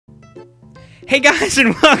Hey guys,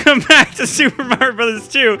 and welcome back to Super Mario Bros.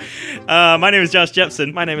 2. My name is Josh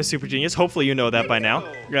Jepson. My name is Super Genius. Hopefully you know that by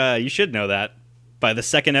now. You should know that by the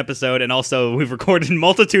second episode, and also we've recorded a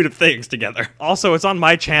multitude of things together. Also, it's on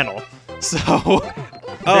my channel, so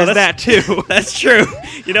that's that too. That's true.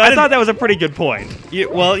 You know, I thought that was a pretty good point.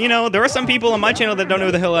 Well, you know, there are some people on my channel that don't know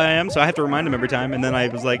who the hell I am, so I have to remind them every time, and then I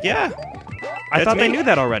was like, yeah. I thought they knew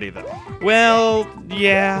that already, though. Well,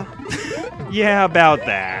 yeah. Yeah, about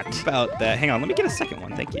that. About that. Hang on, let me get a second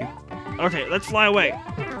one, thank you. Okay, let's fly away.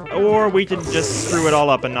 Or we can just screw it all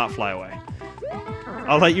up and not fly away.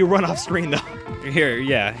 I'll let you run off screen, though. Here.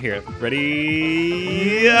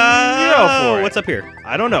 Ready? Go for it. What's up here?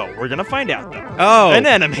 I don't know. We're gonna find out, though. Oh. An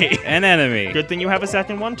enemy. An enemy. Good thing you have a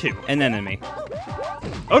second one, too. An enemy.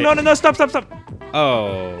 Oh, no, stop.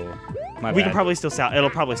 Oh. My We bad. can probably still it'll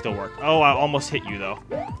probably still work. Oh, I almost hit you, though.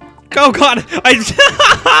 Oh god!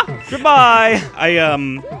 Goodbye! I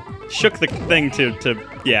shook the thing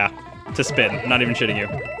to spin. Not even shitting you.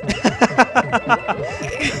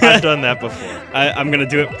 I've done that before. I'm gonna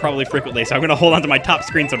do it probably frequently, so I'm gonna hold on to my top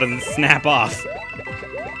screen so it doesn't snap off.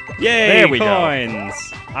 Yay! There we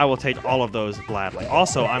coins. go. I will take all of those gladly.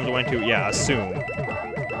 Also, I'm going to, assume.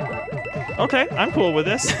 Okay, I'm cool with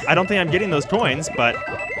this. I don't think I'm getting those coins, but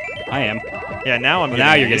I am. yeah, now I'm getting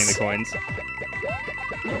Now you're these. getting the coins.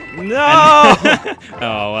 No! Oh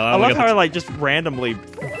well. I love how I like just randomly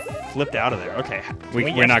flipped out of there. Okay.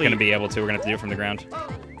 We're not going to be able to. We're going to have to do it from the ground.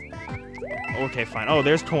 Okay, fine. Oh,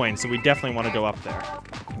 there's coins, so we definitely want to go up there.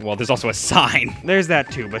 Well, there's also a sign. There's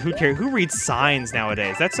that too, but who cares? Who reads signs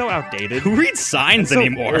nowadays? That's so outdated. Who reads signs So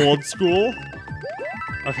anymore? old school.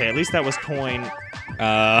 Okay, at least that was coin.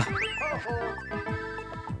 I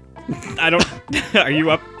don't. Are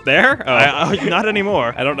you up there? Oh. Not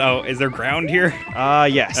anymore. I don't know. Is there ground here?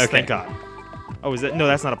 Yes. Okay. Thank God. Oh, is that? No,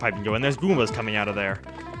 that's not a pipe and go in. There's Goombas coming out of there.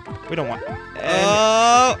 We don't want.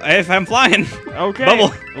 Oh, if I'm flying. Okay.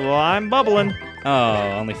 Bubble. Well, I'm bubbling.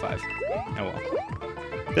 Oh, only 5. Oh well.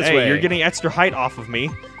 This Hey, way. you're getting extra height off of me,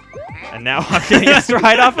 and now I'm getting extra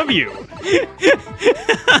height off of you.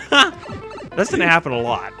 That's gonna happen a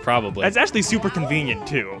lot. Probably. That's actually super convenient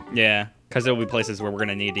too. Yeah, because there'll be places where we're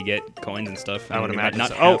gonna need to get coins and stuff. I would imagine. Not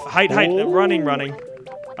So. have... Oh, height, running.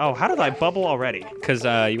 Oh, how did I bubble already? Because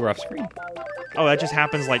you were off screen. Oh, that just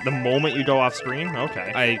happens like the moment you go off screen?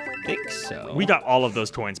 Okay. I think so. We got all of those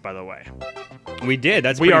coins, by the way. We did.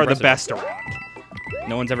 That's We pretty are impressive. the best around.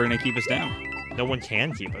 No one's ever gonna keep us down. No one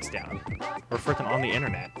can keep us down. We're freaking on the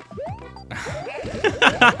internet.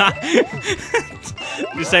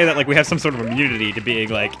 You say that like we have some sort of immunity to being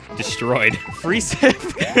like destroyed. Free sip.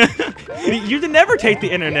 You can never take the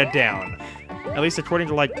internet down. At least according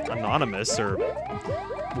to like Anonymous or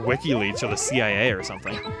WikiLeaks or the CIA or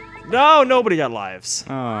something. No, nobody got lives.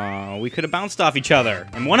 Oh, we could have bounced off each other,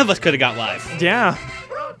 and one of us could have got life. Yeah.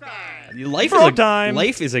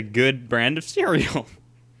 Life is a good brand of cereal.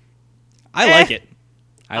 I like it.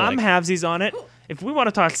 I'm halvesies on it. If we want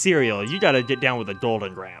to talk cereal, you gotta get down with the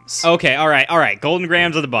Golden Grams. Okay, all right. Golden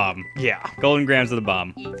Grams are the bomb. Yeah. Golden Grams are the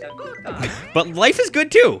bomb. But life is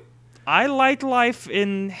good too. I like life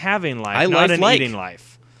in having life, I not in lifelike. eating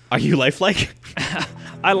life. Are you lifelike?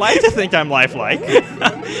 I like to think I'm lifelike.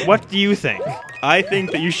 What do you think? I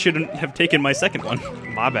think that you shouldn't have taken my second one.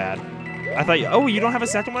 My bad. I thought you don't have a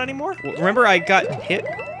second one anymore? Remember I got hit?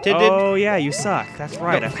 Oh yeah, you suck. That's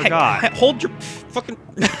right. I forgot. Hold your fucking...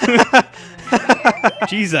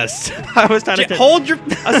 Jesus. I was trying to hold your...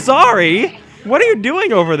 sorry. What are you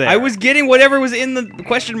doing over there? I was getting whatever was in the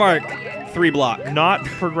question mark 3 block. Not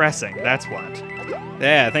progressing. That's what.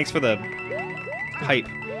 Yeah, thanks for the hype.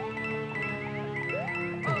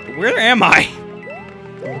 Where am I?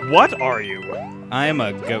 What are you? I am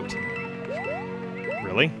a goat.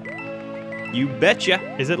 Really? You betcha.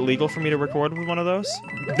 Is it legal for me to record with one of those?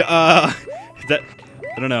 Is that...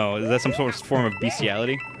 I don't know. Is that some sort of form of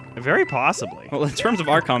bestiality? Very possibly. Well, in terms of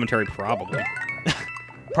our commentary, probably.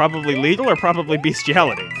 Probably legal or probably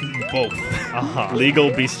bestiality? Both.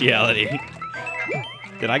 Legal bestiality.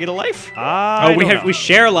 Did I get a life? We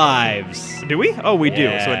share lives. Do we? Oh, we do.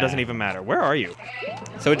 Yeah. So it doesn't even matter. Where are you?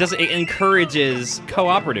 So it encourages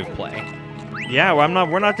cooperative play. Yeah, well,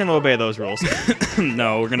 we're not going to obey those rules.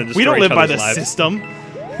 No, we're gonna destroy We don't live each by other's the lives. system.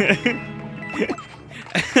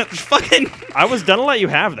 Fucking I was gonna let you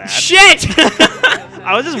have that. shit!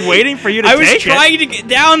 I was just waiting for you to I take was trying to get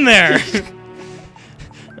down there.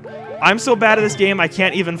 I'm so bad at this game, I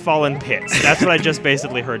can't even fall in pits. That's what I just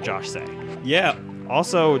basically heard Josh say. Yeah.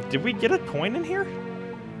 Also, did we get a coin in here?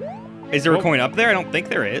 Is there a coin up there? I don't think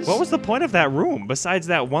there is. What was the point of that room besides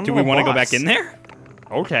that one Do we little want to go boss? back in there?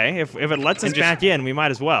 Okay, if it lets us And just- back in, we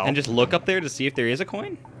might as well. And just look up there to see if there is a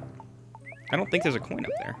coin? I don't think there's a coin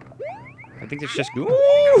up there. I think there's just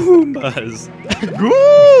Goombas.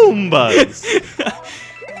 Goombas!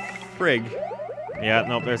 Frig. Yeah,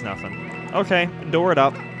 nope, there's nothing. Okay, door it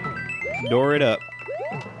up. Door it up.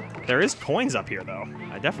 There is coins up here, though.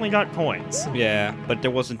 I definitely got coins. Yeah, but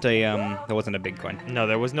there wasn't a big coin. No,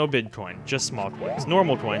 there was no big coin. Just small coins.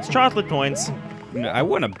 Normal coins. Chocolate coins. No, I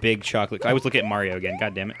want a big chocolate. I was looking at Mario again.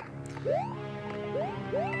 God damn it.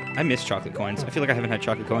 I miss chocolate coins. I feel like I haven't had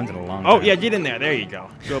chocolate coins in a long time. Oh, yeah, get in there. There you go.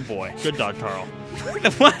 Good boy. Good dog, Carl.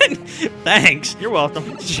 What? Thanks. You're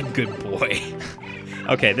welcome. Good boy.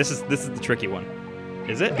 Okay, this is the tricky one.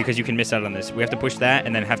 Is it? Because you can miss out on this. We have to push that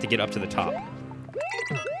and then have to get up to the top.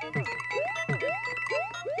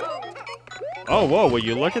 Oh, whoa, will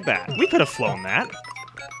you look at that? We could have flown that.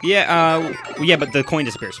 Yeah, yeah, but the coin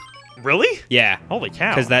disappears. Really? Yeah. Holy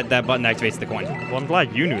cow. Because that button activates the coin. Well, I'm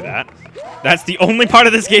glad you knew that. That's the only part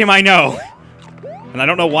of this game I know. And I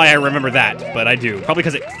don't know why I remember that, but I do. Probably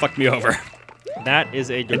because it fucked me over. That is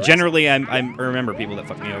a good Generally, I remember people that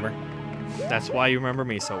fuck me over. That's why you remember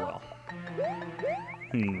me so well.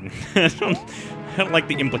 I don't like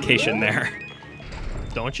the implication there.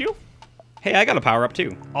 Don't you? Hey, I got a power up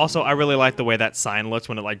too. Also, I really like the way that sign looks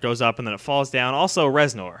when it like goes up and then it falls down. Also,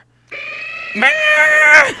 Reznor.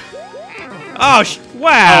 Oh,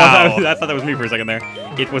 wow! Oh, I thought that was me for a second there.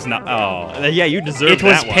 It was not. Oh, yeah, you deserved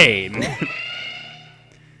that one. It was pain.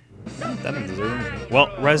 That didn't deserve it. Well,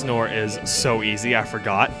 Reznor is so easy. I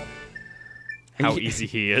forgot how easy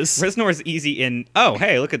he is. Reznor is easy in. Oh,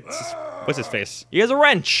 hey, look at what's his face. He has a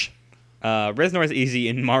wrench. Reznor is easy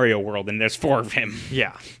in Mario World, and there's 4 of him.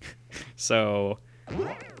 Yeah. So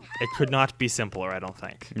it could not be simpler, I don't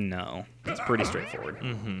think. No, it's pretty straightforward.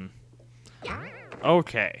 Mm-hmm.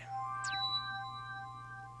 Okay.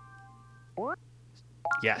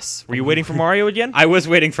 Yes. Were you waiting for Mario again? I was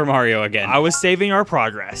waiting for Mario again. I was saving our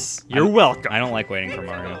progress. You're welcome. I don't like waiting for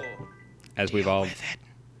Mario. As we've all...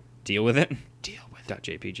 Deal with it? Deal with it.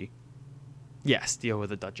 .jpg. Yes, deal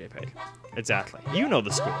with it. .jpg. Exactly. You know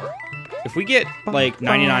the score. If we get, like,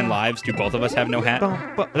 99 lives, do both of us have no hat?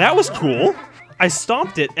 That was cool. I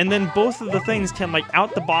stomped it, and then both of the things came, like,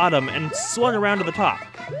 out the bottom and swung around to the top.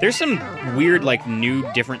 There's some weird, like, new,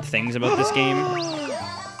 different things about this game.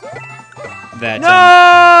 That, no!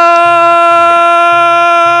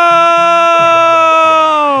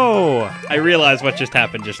 I realize what just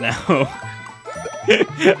happened just now.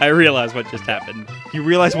 I realize what just happened. You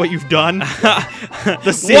realize what you've done?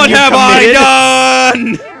 The sin what have I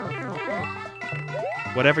done?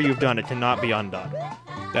 Whatever you've done, it cannot be undone.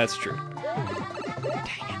 That's true. Dang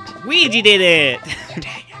it. Ouija did it!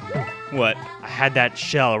 Dang it. What? I had that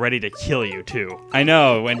shell ready to kill you, too. I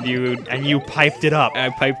know, when you... And you piped it up.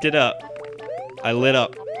 I piped it up. I lit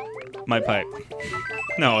up my pipe.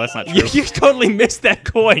 No, that's not true. You totally missed that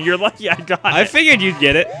coin. You're lucky I got it. I figured you'd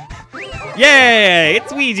get it. Yay!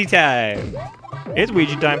 It's Ouija time. It's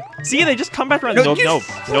Ouija time. See, they just come back around. No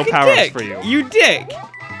power-ups for you. You dick.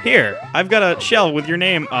 Here, I've got a shell with your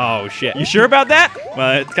name. Oh shit. You sure about that?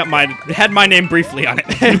 Well, it had my name briefly on it.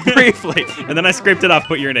 Briefly. And then I scraped it off,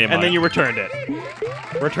 put your name on it. And then you returned it.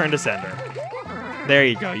 Return to sender. There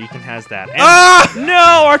you go. You can has that. And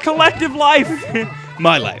no, our collective life.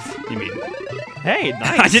 My life, you mean? Hey,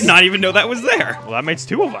 nice. I did not even know that was there. Well, that makes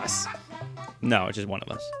 2 of us. No, it's just 1 of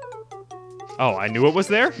us. Oh, I knew it was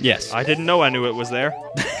there? Yes. I didn't know I knew it was there.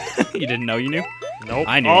 You didn't know you knew? Nope.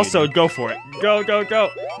 I knew. Also, go for it. Go, go,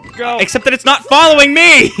 go. Go. Except that it's not following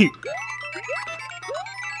me!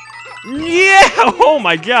 Yeah! Oh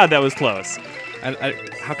my god, that was close.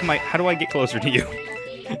 How do I get closer to you?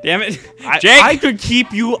 Damn it. Jake! I could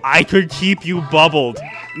keep you bubbled.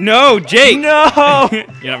 No, Jake! No!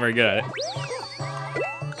 You're not very good at it.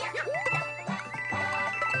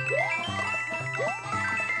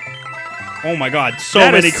 Oh my god,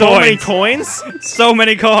 so many coins. So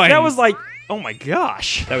many coins! That was like, oh my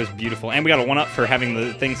gosh. That was beautiful. And we got a 1-up for having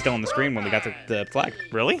the thing still on the screen when we got the flag.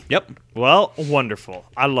 Really? Yep. Well, wonderful.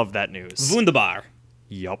 I love that news. Wunderbar.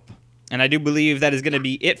 Yup. And I do believe that is going to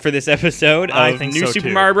be it for this episode of New Super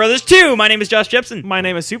too. Mario Bros. 2. My name is Josh Jepson. My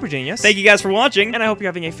name is Super Genius. Thank you guys for watching. And I hope you're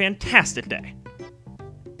having a fantastic day.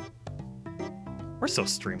 We're so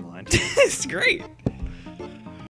streamlined. It's great.